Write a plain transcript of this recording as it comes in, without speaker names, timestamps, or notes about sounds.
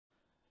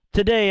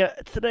Today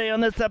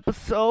on this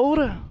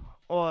episode,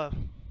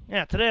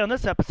 today on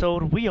this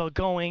episode, we are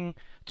going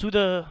to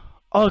the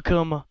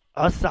Arkham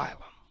Asylum.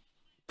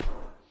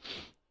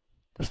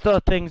 To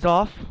start things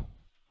off,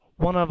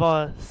 one of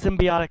our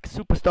symbiotic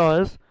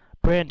superstars,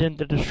 Brandon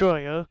the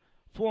Destroyer,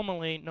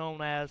 formerly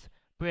known as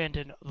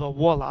Brandon the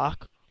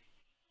Warlock.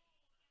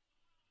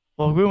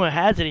 Well, rumor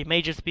has it he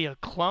may just be a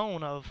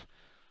clone of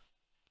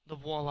the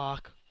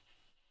Warlock.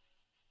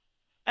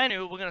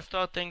 Anyway, we're gonna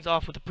start things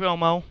off with a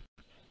promo.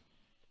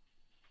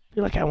 I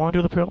feel like I want to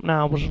do the promo.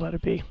 Now we'll just let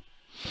it be.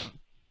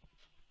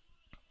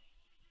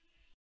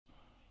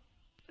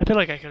 I feel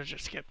like I could have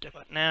just skipped it,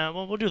 but nah,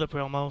 we'll do the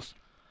promos.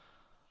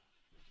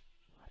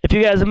 If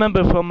you guys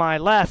remember from my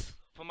last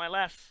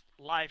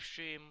live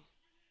stream,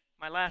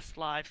 my last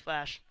live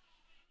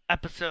 /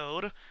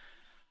 episode,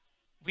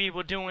 we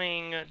were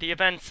doing the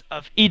events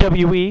of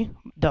EWE,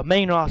 the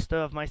main roster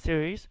of my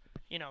series,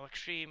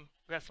 Extreme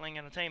Wrestling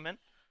Entertainment.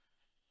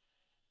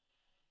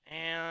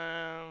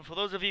 And for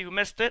those of you who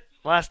missed it,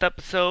 last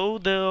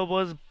episode there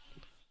was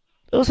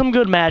some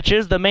good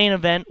matches. The main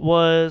event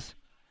was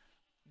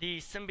the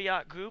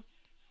Symbiote group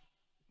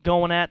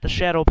going at the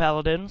Shadow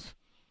Paladins.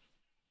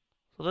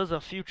 So there's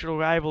a future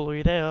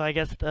rivalry there. I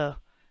guess the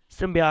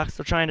Symbiotes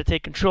are trying to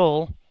take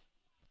control.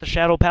 The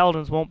Shadow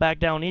Paladins won't back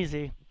down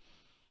easy.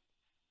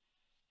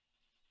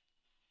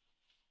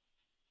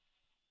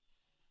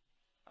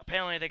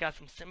 Apparently they got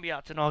some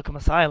symbiotes in Arkham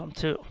Asylum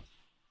too.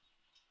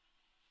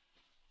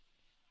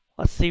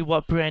 Let's see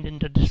what Brandon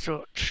the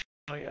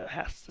Destroyer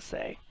has to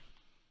say.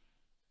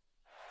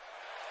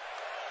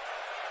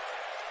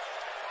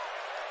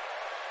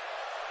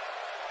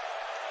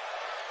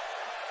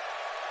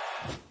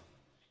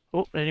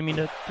 Oh, I didn't mean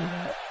to do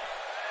that.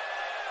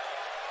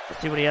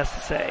 Let's see what he has to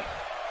say.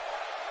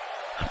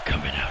 I'm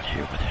coming out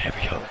here with a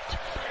heavy heart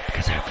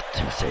because I have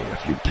to say a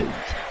few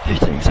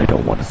things I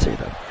don't want to say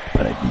them,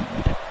 but I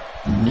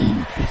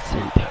need to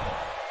say them.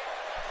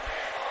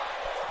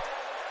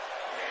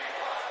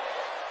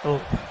 Oh,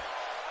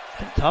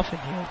 it's tough in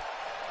here.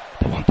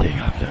 The one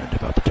thing I've learned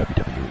about the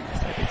WWE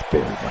is that it's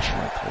very much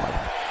like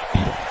life.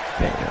 It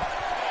ain't fair.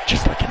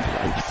 Just like in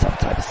life,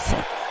 sometimes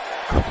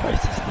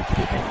sacrifices need to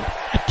be made.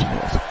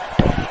 Ideals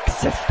don't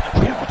exist.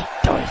 Reality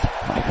does.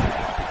 My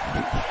reality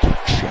needs to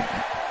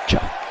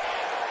change.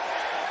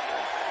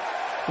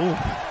 Ooh.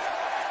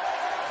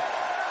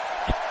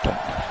 I don't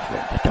need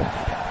friends. I don't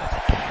need allies.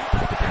 I don't need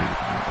to betray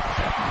the universe.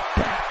 I need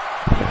that.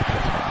 The only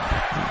person I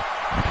need is me.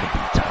 I'm going to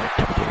be tired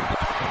of WWE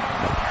with the criminal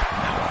notice from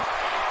now on.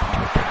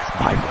 Do things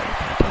my way,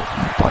 and I don't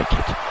like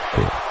it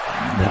or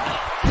not.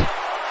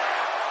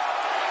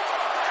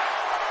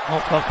 Oh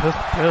fuck, this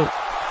is good.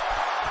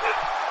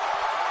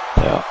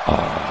 There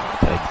are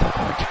things that are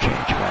going to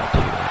change around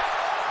here.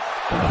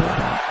 Whether or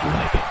not you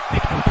like it,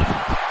 make no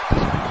difference.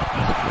 There's only one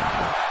person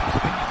here. There's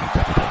a thing that means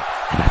everything,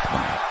 and that's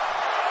mine.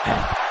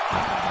 And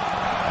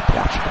the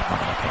option of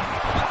money and paying me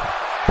for power.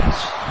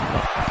 That's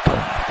what I'm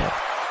going after.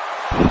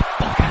 Who the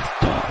fuck has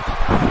dogs?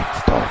 Who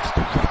brings dogs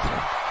to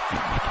wrestling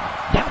and making an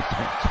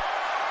announcement?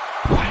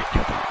 Quiet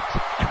your dogs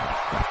and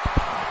request the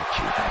power that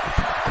you have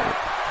within the goal.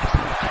 I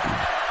see what you do,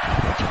 and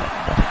I want you to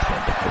let nothing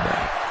stand in your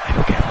way. I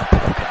don't care how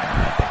broken and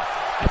rampant.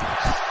 I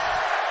will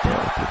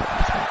still do the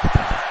last man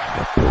standing, and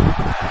you're both will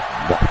do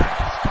nothing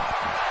to stop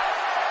me.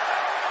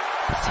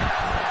 The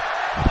sequel of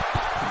the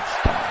fucking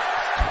stars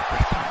to a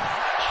wrestling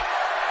match.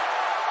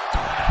 That's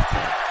all I gotta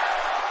say.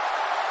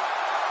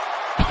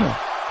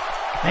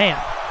 Man.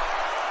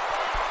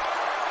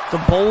 It's a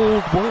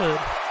bold word.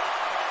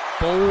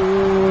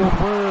 Bold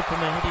word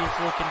from a hideous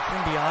looking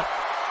symbiote.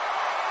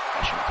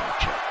 I should go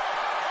check.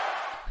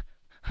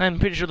 I'm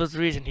pretty sure there's a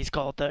reason he's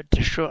called the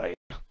Destroyer.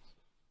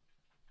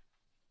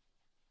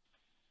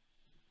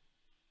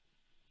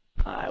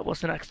 Alright,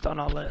 what's next on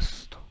our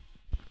list?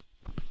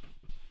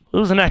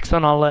 Who's next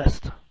on our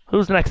list?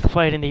 Who's next to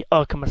fight in the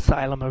Arkham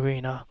Asylum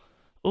arena?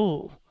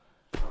 Ooh.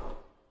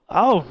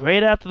 Oh,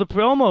 right after the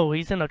promo,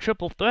 he's in a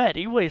triple threat.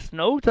 He wastes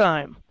no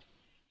time.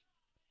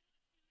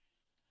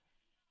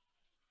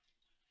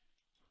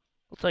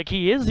 Looks like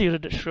he is here to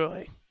destroy.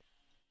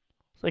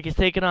 Looks like he's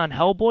taking on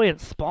Hellboy and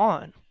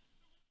Spawn.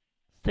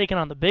 He's taking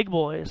on the big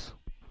boys.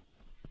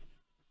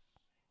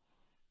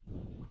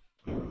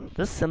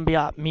 This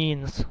symbiote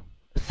means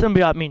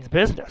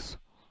business.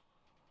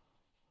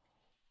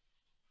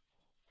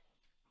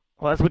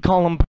 Well, as we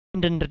call him,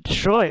 Brandon the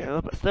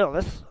Destroyer, but still,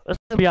 this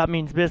symbiote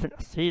means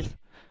business. He's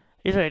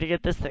ready to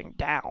get this thing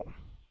down.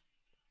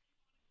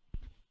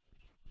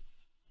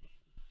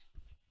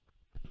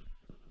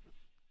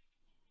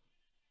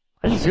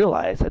 I just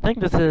realized, I think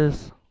this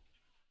is...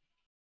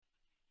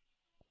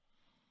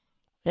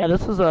 Yeah,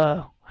 this is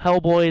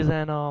Hellboy's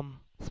and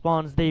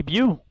Spawn's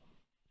debut.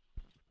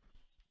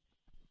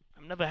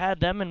 I've never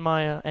had them in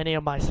my any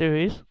of my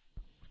series.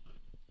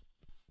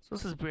 So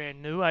this is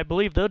brand new. I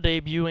believe they're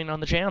debuting on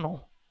the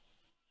channel.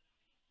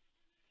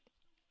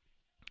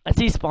 I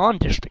see Spawn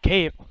dish the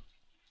cape.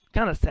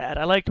 Kind of sad.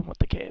 I liked him with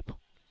the cape.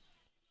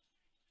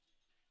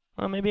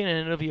 Well, maybe in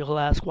an interview he'll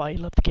ask why he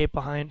left the cape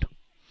behind.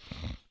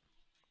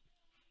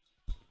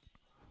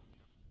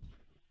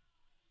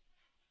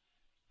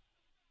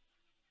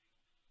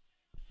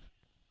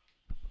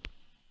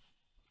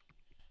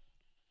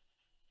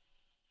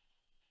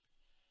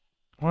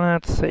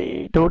 Let's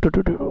see.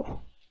 Well,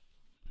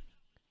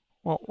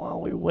 while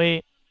we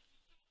wait.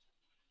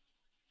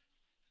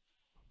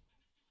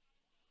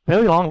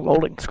 Very long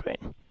loading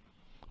screen.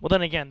 Well,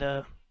 then again,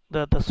 the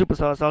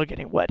superstars are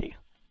getting ready.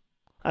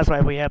 That's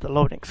why we have the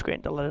loading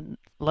screen to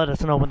let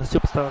us know when the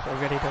superstars are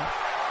ready to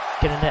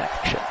get into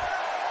action.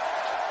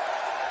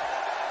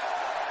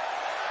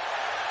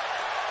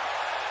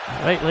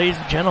 Alright, ladies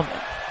and gentlemen.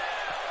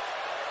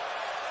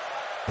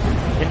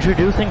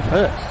 Introducing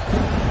first.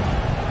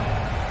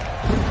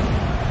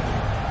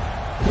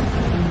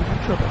 Whose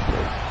intro this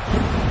is?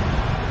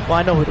 Well,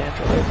 I know who the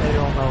intro is. I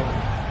don't know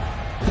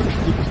which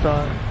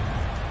superstar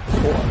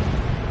or.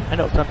 I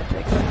know it's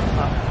Undertaker.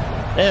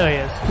 There he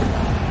is.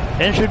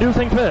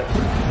 Introducing first.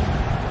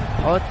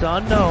 Parts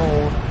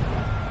unknown.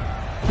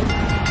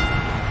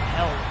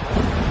 Hell.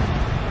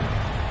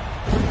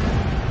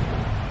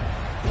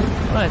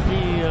 Right,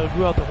 he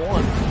grew out the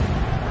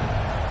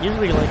horns.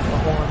 Usually, like the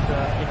horns,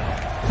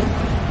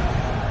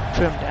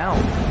 trimmed down.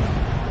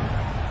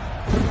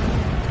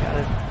 He's got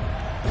his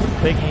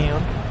big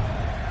hand.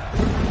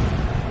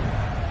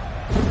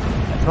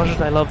 As much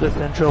as I love this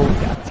intro, we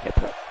gotta skip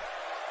it.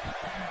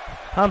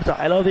 I'm sorry,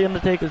 I love the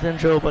Undertaker's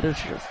intro, but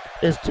it's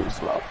too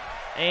slow.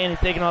 And he's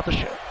taking off the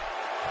shirt.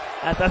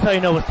 That's how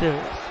you know it's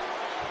serious.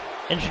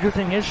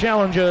 Introducing his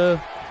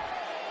challenger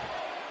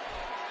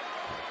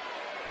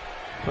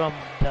from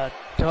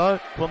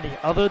the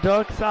other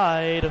dark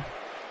side.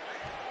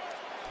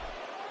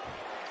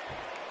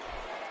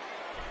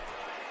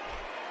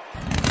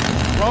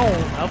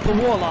 Clone of the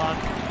Warlock,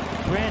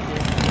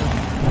 Brandon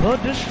the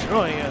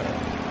Destroyer.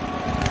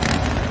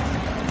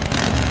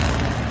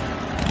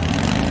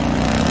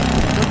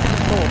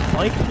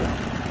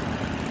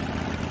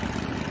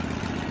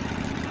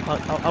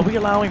 Are we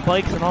allowing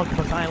bikes in Arkham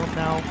Asylum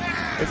now?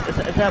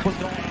 Is that what's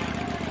going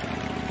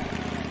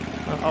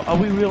on? Are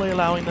we really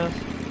allowing this?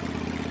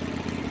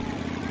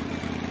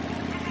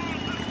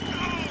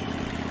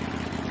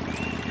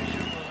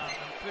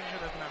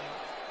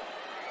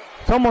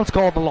 Someone's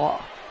called the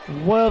law.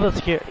 Where are the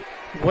security?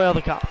 Where are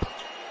the cops?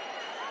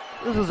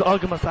 This is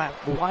Arkham Asylum.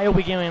 Why are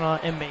we giving our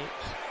inmates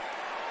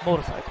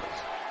motorcycles?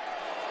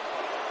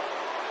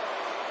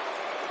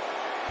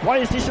 Why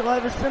is he still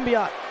alive as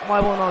symbiote? Why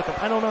won't Arkham?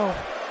 I don't know.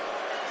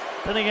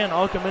 Then again,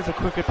 Arkham is a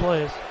crooked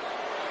place.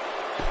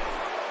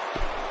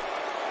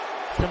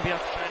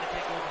 Symbiote's trying to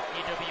take over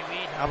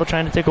WWE. Now they're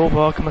trying to take over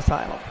Arkham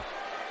Asylum.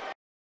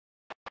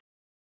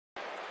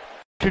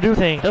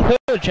 Introducing the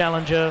third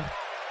challenger.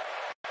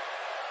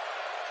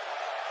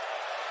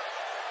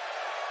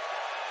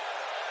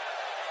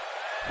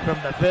 From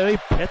the very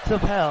pits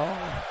of hell.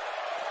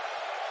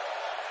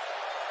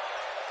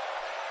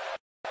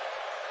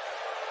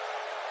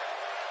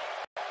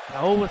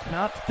 No, it's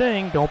not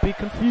Sting. Don't be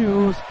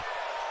confused.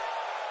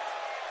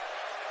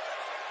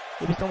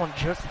 Maybe someone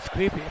just as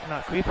creepy, if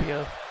not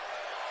creepier.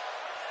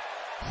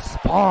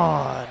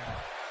 Spawn.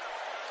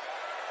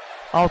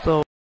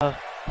 Also,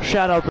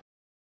 shout out to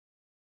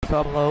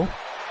Sublo.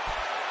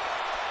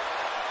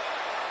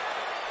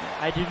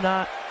 I do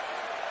not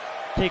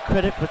take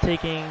credit for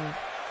taking.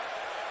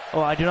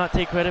 Oh, I do not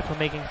take credit for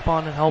making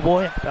Spawn and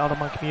Hellboy out of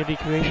my community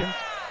creations.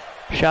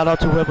 Shout out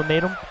to whoever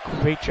made them.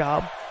 Great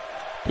job.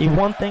 The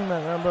one thing the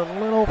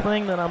little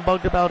thing that I'm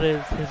bugged about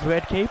is his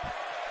red cape.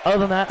 Other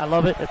than that, I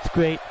love it. It's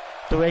great.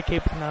 The red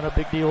cape is not a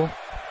big deal.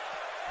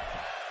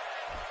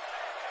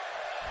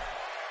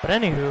 But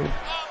anywho,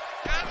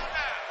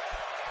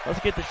 let's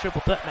get the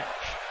triple threat match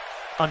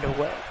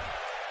underway.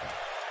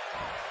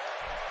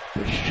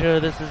 Pretty sure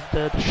this is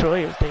the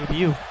Destroyer's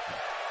debut.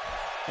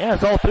 Yeah,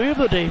 it's all three of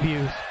the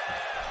debuts.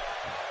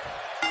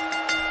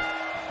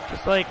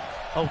 Just like,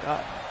 oh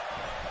god.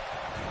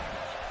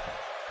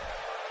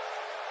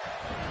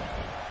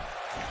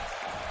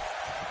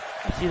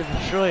 I see the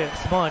Destroyer is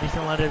smart. He's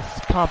gonna let his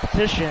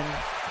competition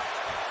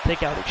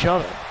take out each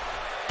other.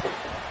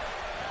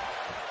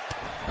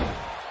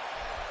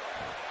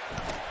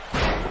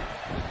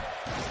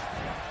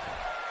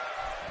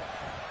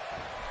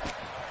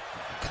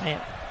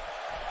 Man.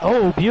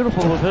 Oh,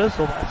 beautiful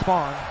reversal by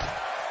Spawn.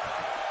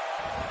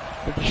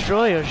 The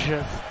Destroyer's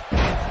just,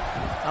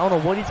 I don't know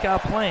what he's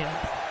got planned.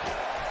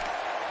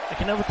 I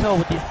can never tell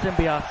what these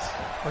symbiotes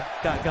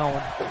got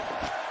going.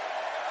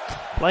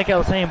 Like I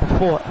was saying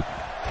before,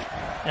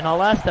 in our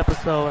last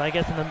episode, I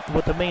guess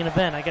with the main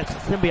event, I guess the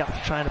symbiotes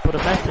are trying to put a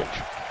message.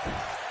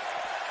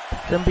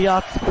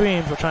 Symbiote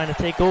Screams are trying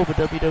to take over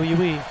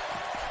WWE.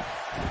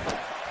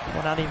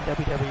 Well, not even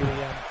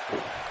WWE,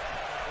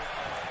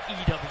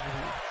 EWE.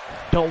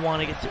 Don't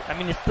want to get I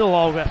mean, it's still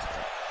all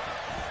wrestling.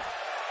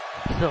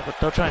 Still, but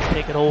they're trying to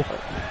take it over.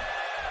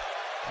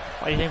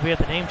 Why do you think we have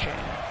the name change?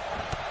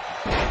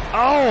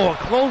 Oh, a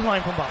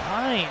clothesline from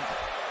behind.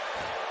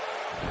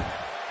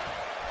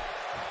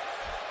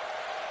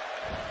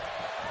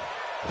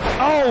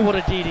 Oh, what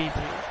a DDT.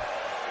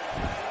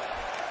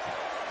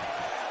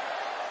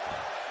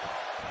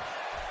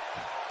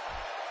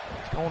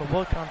 He's going to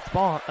work on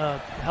Spawn,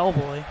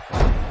 Hellboy.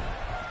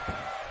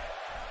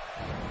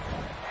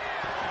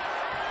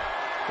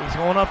 He's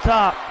going up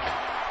top.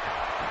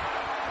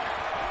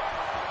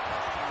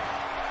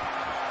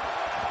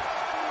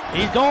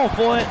 He's going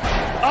for it.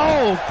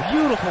 Oh,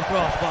 beautiful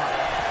crossbody.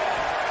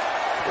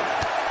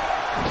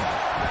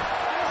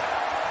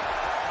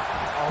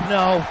 Oh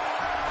no.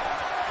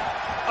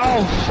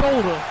 Oh,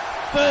 shoulder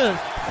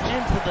first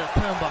into the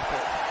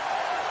turnbuckle.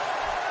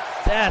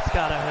 That's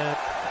gotta hurt.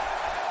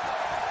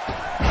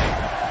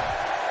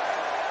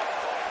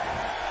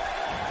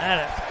 That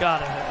has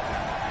gotta hurt.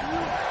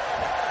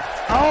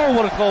 Oh,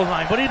 what a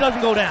clothesline, but he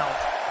doesn't go down.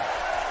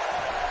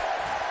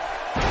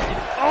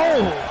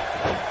 Oh!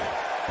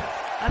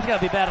 That's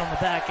gotta be bad on the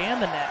back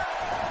and the neck.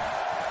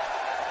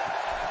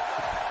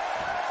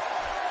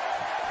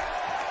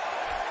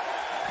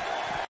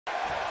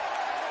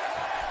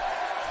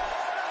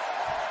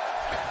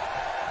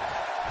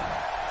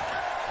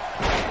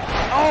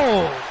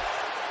 Oh!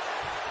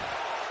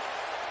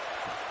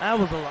 That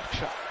was a luck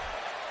shot.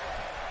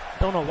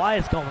 Don't know why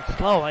it's going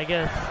slow, I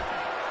guess.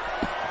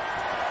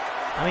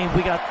 I mean,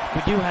 we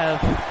do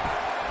have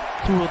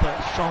two of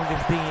the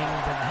strongest beings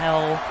in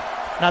hell,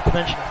 not to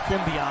mention a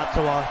symbiote,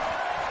 so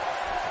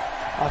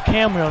our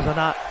cameras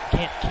are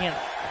can't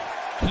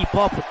keep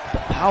up with the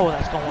power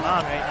that's going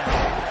on right now.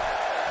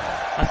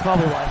 That's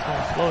probably why it's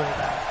going slow right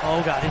now.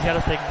 Oh god, he's got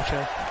a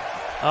signature.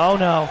 Oh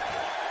no.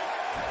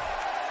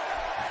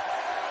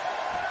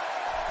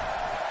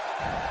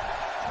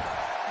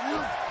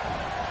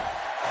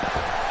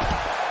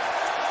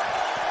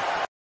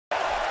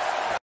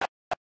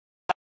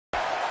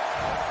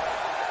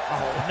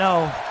 Oh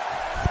no.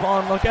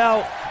 Spawn, look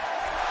out.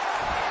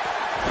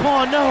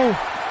 Spawn, no.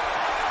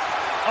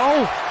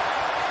 Oh.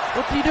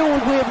 What's he doing?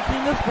 We haven't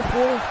seen this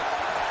before.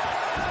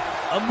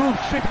 A move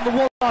straight from the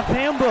Warlock's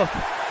handbook.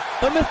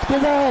 The mystical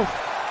walls.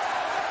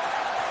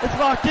 It's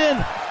locked in.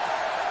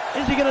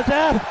 Is he gonna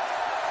tap?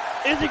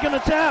 Is he gonna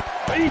tap?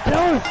 He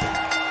does.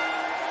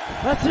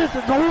 That's it.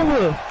 It's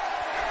over.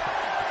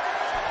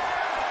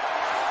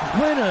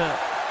 Winner.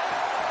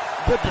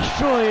 The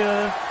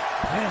Destroyer.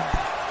 And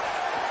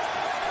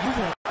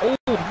using an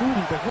old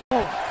movie, the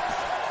walls.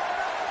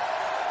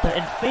 The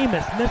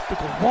infamous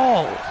mystical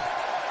walls.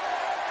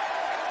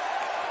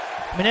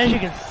 I mean, as you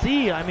can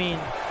see, I mean,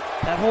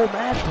 that whole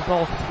match was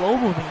all slow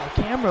moving.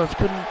 The cameras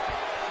couldn't,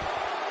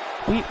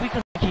 we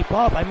couldn't keep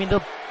up. I mean, the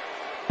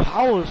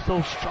power is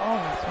so strong.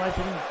 That's why I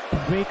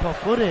didn't break our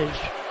footage.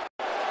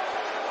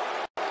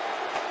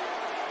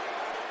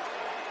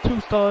 2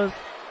 stars.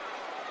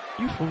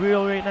 You for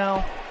real right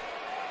now?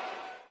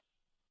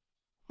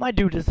 My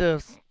dude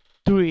deserves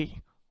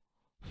 3.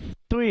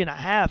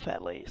 3.5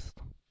 at least.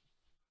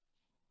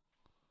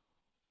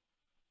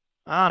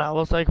 I don't know.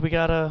 Looks like we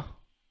got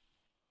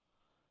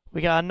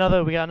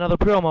another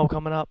promo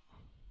coming up.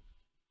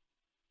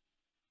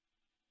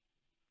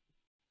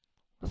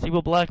 Let's see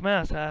what Black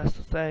Mass has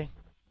to say.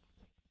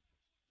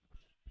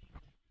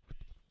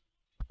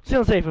 So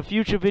I'll say for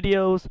future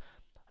videos,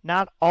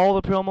 not all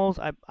the promos.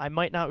 I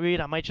might not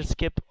read. I might just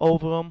skip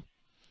over them.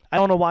 I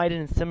don't know why I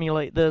didn't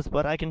simulate this,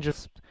 but I can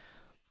just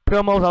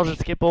promos. I'll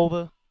just skip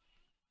over.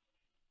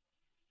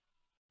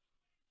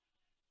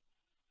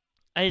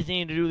 I just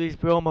need to do these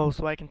promos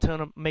so I can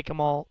make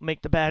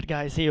the bad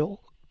guys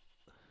heel.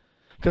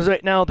 Because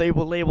right now they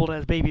were labeled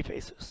as baby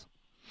faces.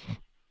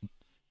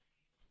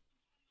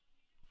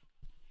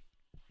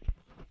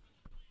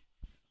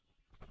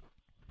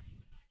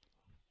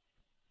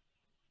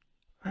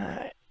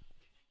 Alright.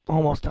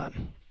 Almost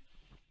done.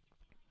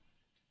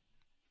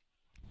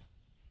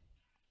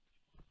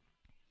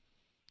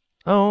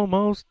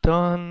 Almost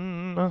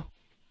done.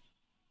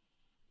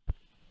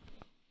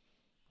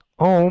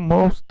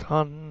 Almost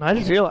done. I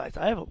just realized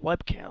I have a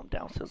webcam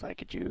downstairs I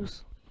could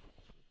use.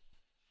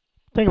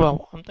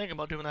 I'm thinking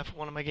about doing that for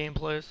one of my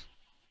gameplays.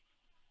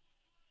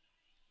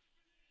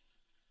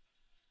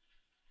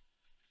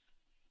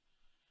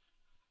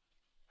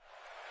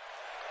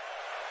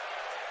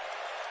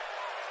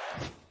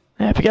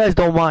 Yeah, if you guys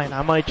don't mind,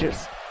 I might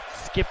just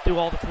skip through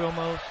all the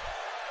promos.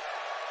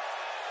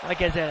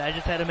 Like I said, I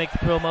just had to make the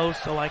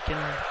promos so I can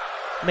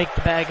make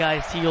the bad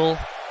guys heel.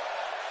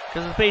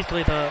 Because it's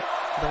basically the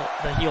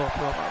heel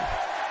promo.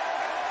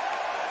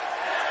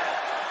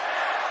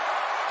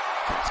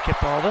 So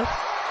skip all this.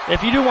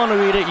 If you do want to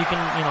read it, you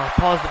can,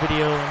 pause the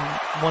video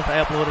and once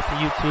I upload it to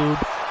YouTube,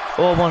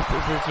 or once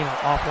this is,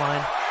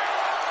 offline.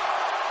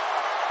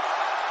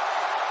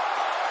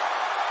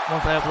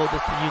 Once I upload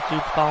this to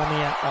YouTube, follow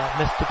me at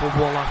Mystical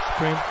Warlock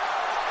Supreme.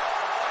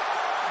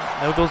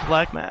 And there goes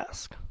Black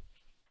Mask.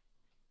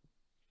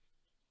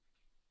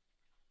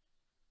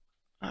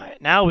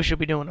 Alright, now we should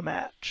be doing a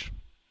match.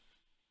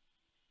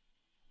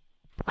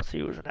 Let's see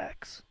who's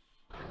next.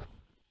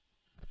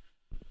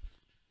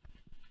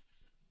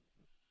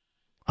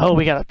 Oh,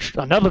 we got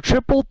another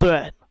triple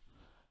threat.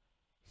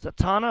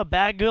 Zatanna,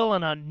 Batgirl,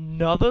 and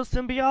another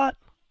symbiote?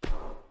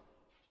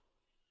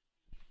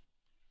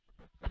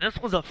 This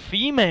was a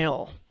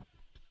female.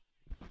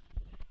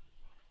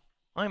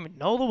 I didn't even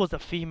know there was a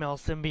female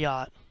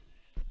symbiote.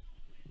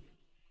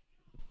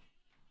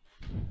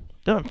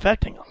 They're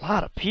infecting a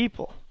lot of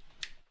people.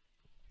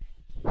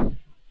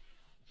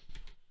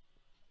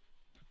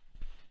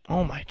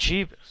 Oh my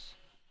Jeebus.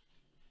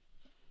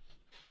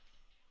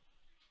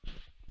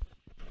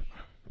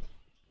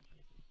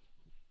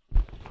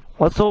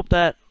 let's hope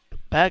that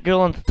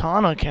Batgirl and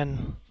Zatanna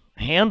can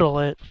handle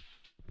it.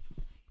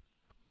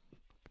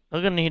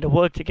 They're gonna need to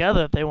work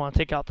together if they want to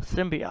take out the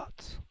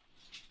symbiotes.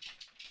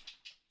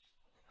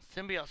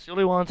 Symbiotes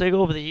really want to take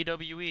over the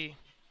EWE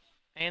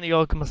and the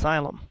Arkham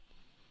Asylum.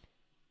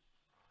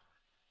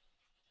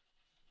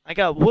 I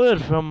got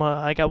word from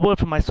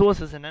my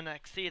sources in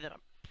NXT that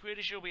I'm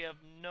pretty sure we have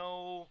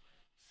no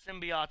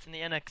symbiotes in the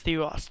NXT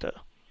roster.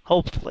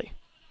 Hopefully,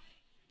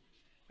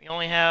 we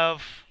only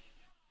have,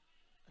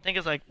 I think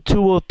it's like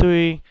 2 or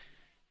 3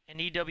 in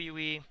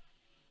EWE,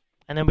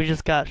 and then we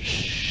just got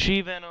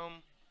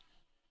She-Venom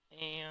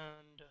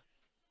and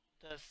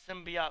the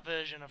symbiote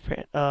version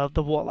of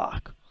the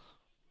Warlock.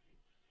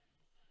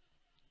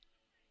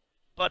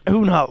 But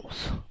who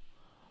knows?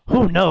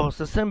 Who knows?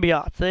 The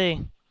symbiotes, they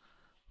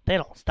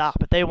don't stop.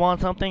 If they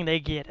want something, they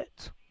get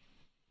it.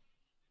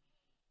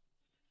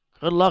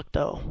 Good luck,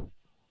 though.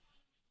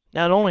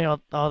 Not only are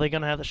they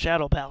going to have the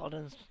Shadow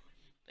Paladins,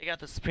 they got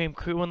the Supreme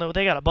Crew, and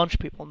they got a bunch of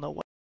people in the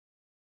way.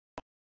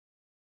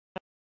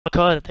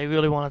 If they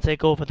really want to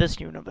take over this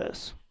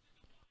universe.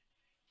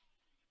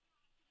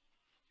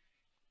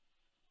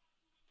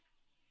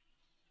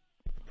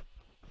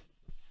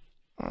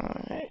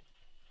 Alright.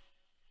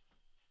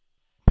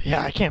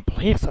 Yeah, I can't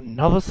believe it's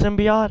another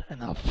symbiote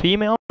and a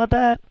female at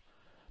that.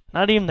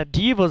 Not even the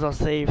divas are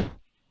safe.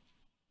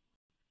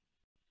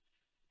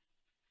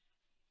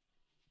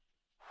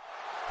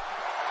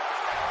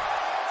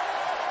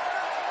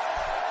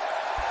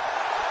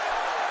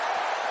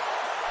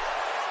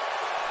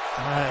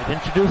 Alright,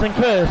 introducing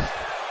first.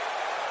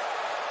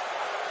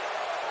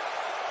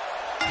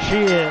 She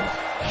is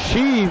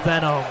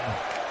She-Venom.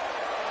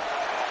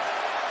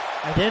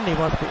 Identity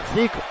must be a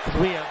secret,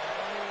 because we have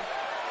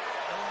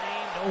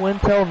no name, no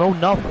intel, no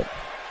nothing.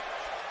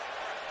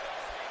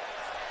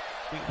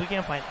 We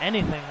can't find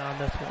anything on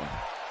this one.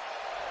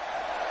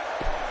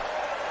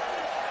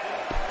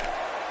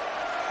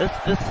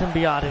 This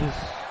symbiote is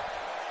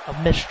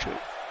a mystery.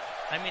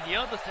 I mean, the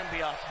other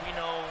symbiotes, we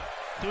know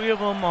 3 of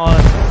them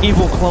are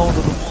evil clones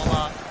of the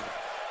Warlock,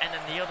 and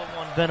then the other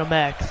one, Venom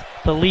X,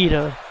 the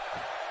leader,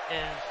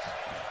 is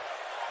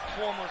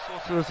former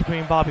Sorcerer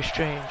Supreme Bobby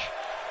Strange.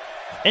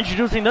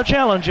 Introducing the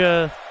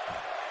challenger,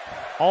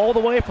 all the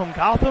way from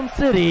Gotham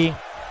City,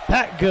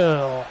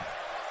 Batgirl.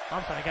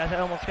 I'm sorry, guys, I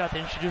almost got to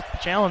introduce the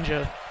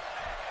challenger.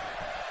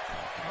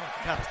 Oh,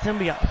 God, the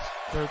symbiotes.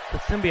 The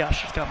symbiote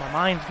just got my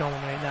mind going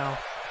right now.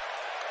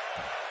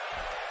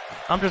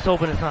 I'm just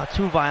hoping it's not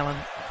too violent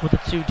with the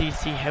 2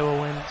 DC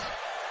heroines.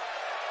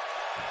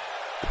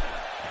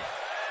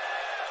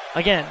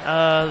 Again,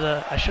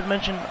 I should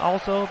mention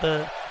also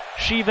the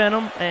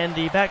She-Venom and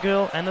the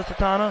Batgirl and the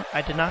Zatanna,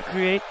 I did not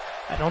create.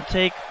 I don't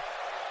take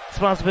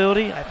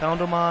responsibility. I found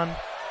them on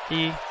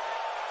the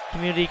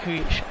community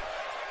creation.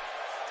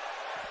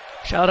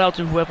 Shout out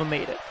to whoever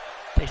made it.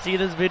 If they see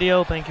this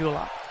video, thank you a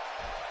lot.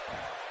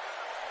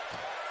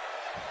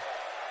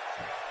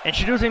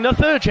 Introducing the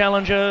third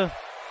challenger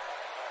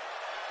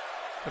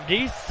from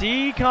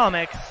DC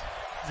Comics,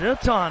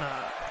 Zatanna.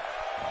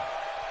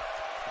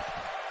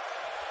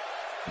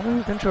 I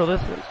wonder whose intro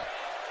this is.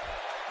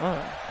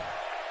 Oh.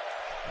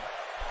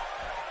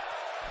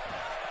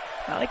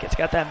 I like it's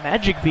got that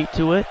magic beat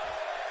to it.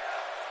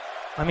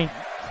 I mean,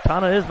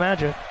 Zatanna is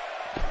magic.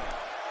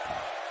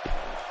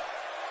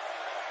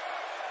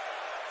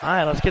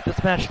 Alright, let's get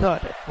this match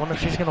started. Wonder if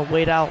she's gonna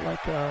wait out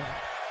like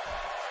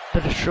the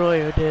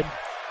Destroyer did.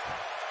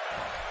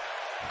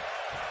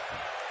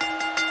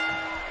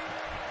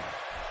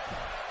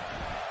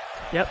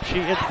 Yep, she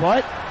is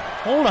what?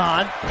 Hold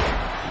on.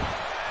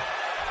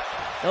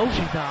 No,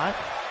 she's not.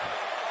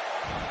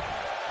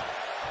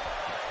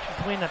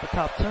 She's waiting at the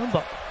top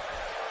turnbuckle.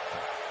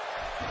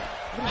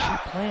 What is she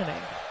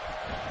planning?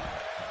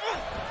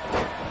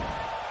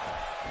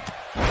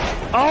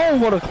 Oh,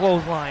 what a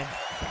clothesline.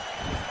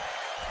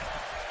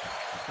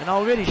 And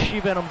already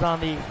She-Venom's on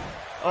the...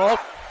 Oh,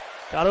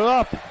 got her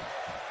up.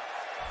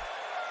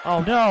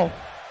 Oh, no.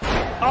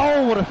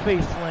 Oh, what a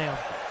face slam.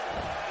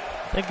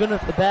 Thank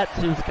goodness the bat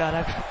suits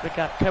got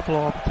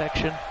Kevlar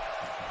protection.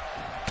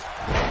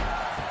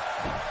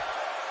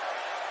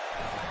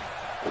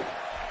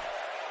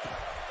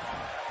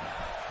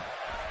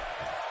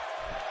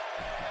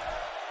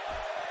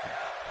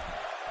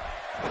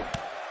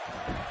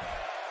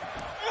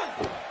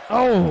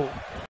 Oh!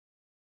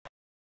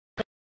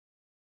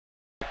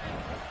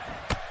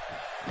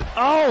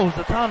 Oh,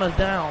 Zatanna's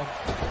down.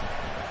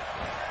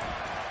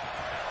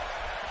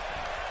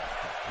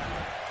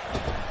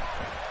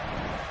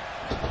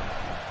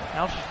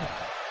 Now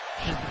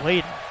she's just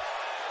waiting.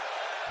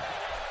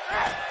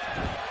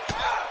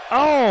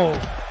 Oh!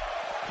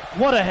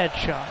 What a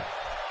headshot.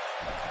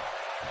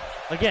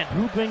 Again,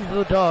 who brings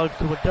the dogs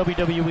to a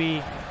WWE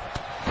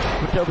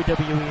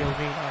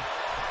arena?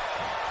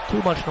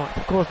 Too much noise.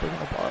 Of course they're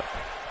gonna bark.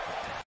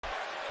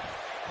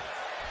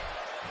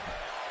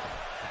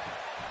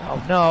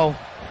 Oh no.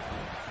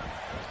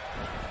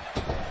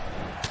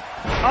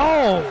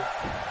 Oh!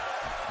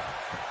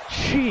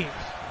 Jeez.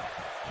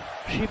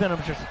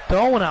 She-Venom's just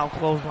throwing out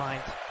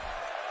clotheslines.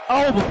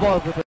 Oh, but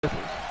Buzz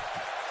reverses.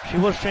 She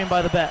was trained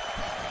by the vet.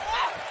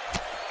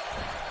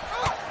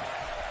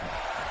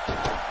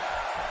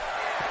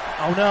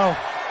 Oh no.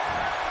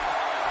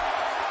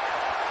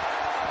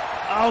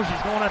 Oh,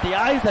 she's going at the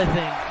eyes, I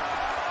think.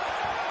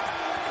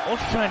 Oh,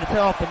 she's trying to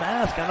tear off the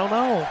mask. I don't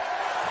know.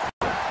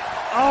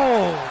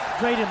 Oh,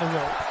 right in the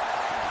rope.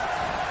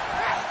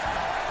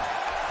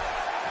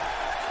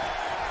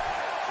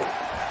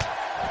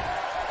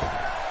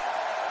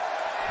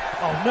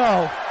 Oh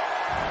no.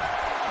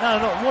 No,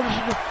 what did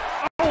she do?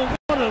 Oh,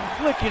 what a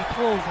wicked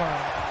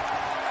clothesline.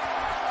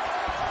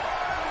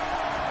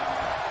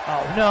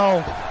 Oh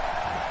no.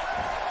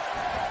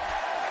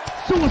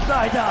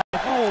 Suicide dive.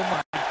 Oh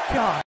my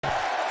god.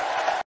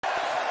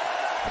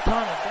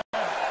 Katana's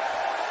down.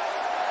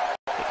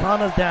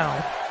 Katana's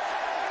down.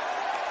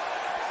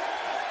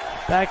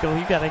 Backo,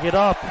 you gotta get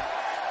up.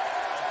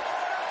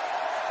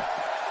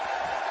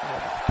 Oh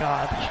my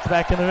god. She's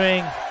back in the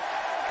ring.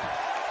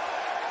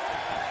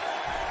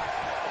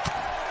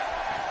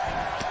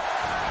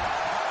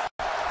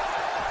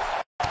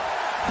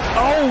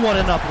 Oh, what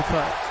an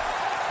uppercut.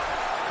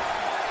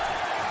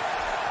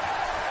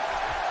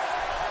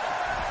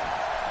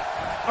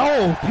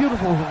 Oh,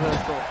 beautiful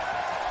reversal.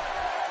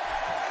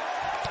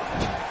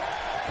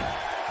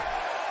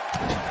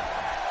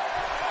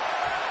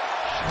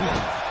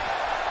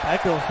 That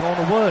girl's going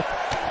to work.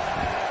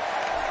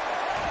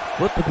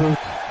 With the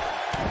boots.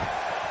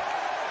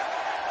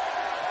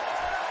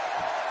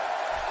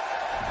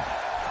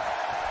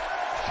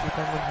 She's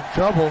in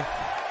trouble.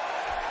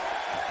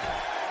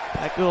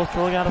 That girl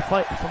still got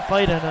some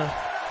fight in her.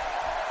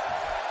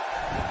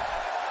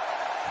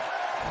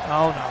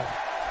 Oh no.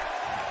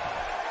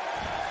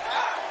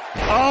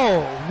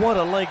 Oh, what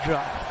a leg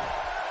drop.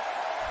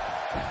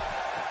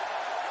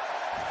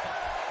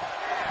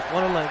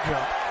 What a leg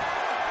drop.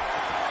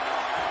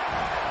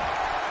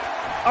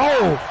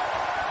 Oh!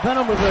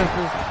 Venom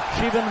reverses.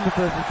 She Venom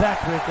reverses.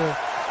 Backbreaker.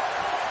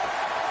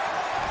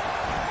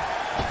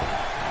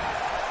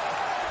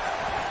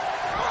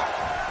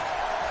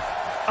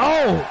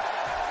 Oh!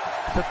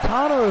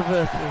 Katana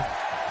reverses.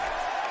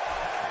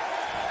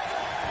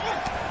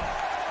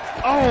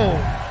 Oh!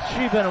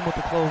 She Venom with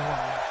the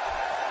clothesline.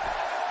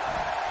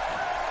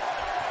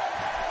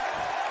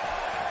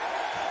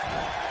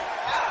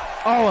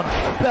 Oh,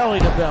 and belly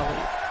to belly.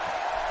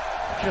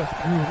 Just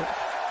brutal.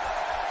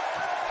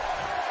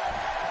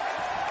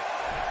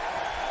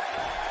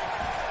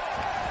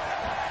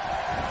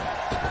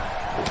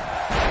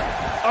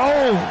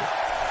 Oh!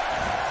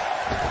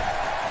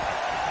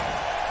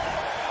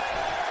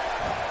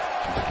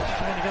 She's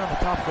trying to get on the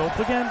top rope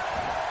again.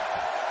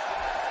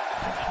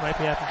 She might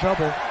be having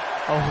trouble.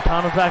 Oh,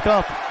 Katana's back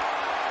up.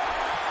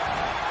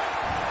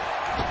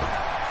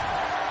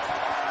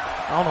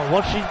 I don't know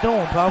what she's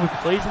doing, probably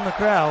pleasing the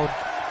crowd.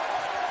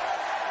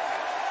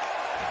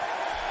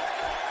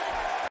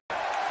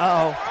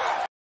 Uh-oh.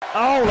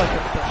 Oh, like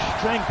the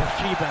strength of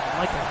She-Ben,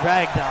 like a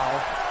rag doll.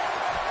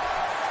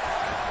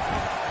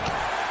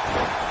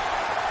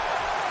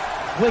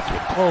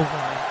 Wicked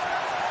clothesline.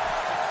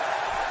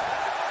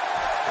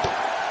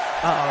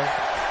 Uh-oh.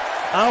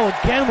 Oh,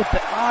 again with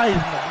the eyes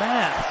and the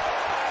mask.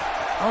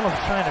 I don't know if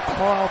she's trying to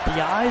claw out the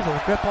eyes or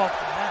rip off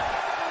the mask.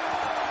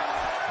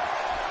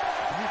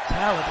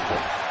 Brutality.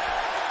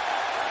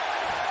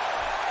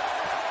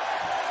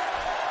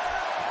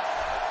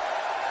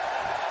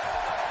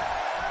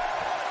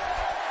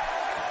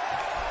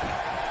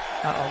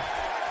 Uh-oh.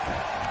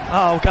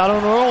 Uh-oh, got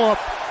on the roll-up.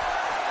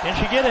 Can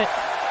she get it?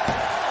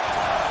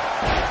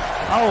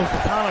 Oh,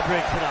 Katana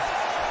breaks it up.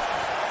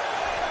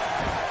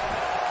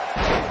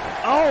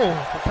 Oh,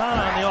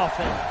 Katana on the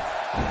offense.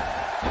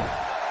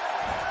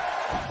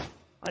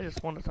 I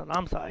just wanted to...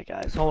 I'm sorry,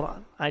 guys. Hold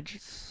on. I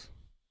just...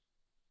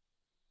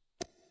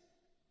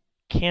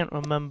 can't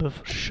remember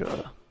for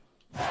sure.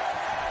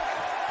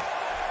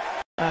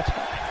 That's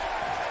why.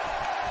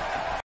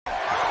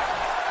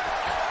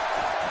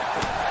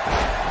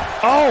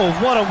 Oh,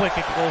 what a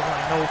wicked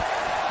clothesline. No.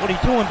 What are you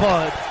doing,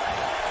 bud?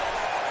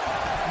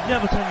 You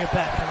never turn your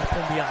back on a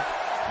symbiote.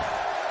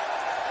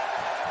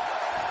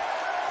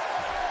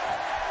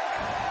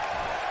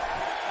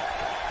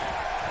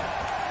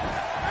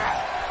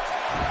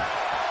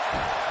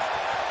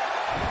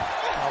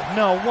 Oh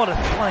no, what a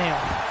slam.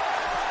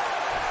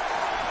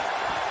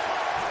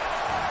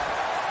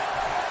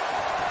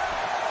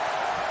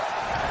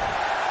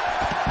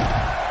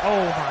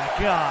 Oh my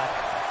god.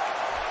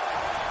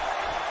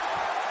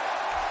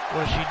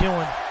 What is she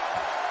doing?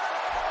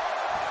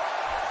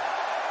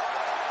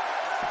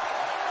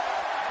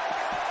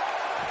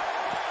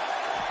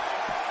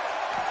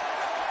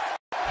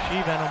 She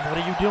Venom, what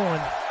are you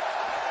doing?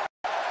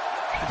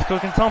 She's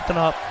cooking something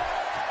up.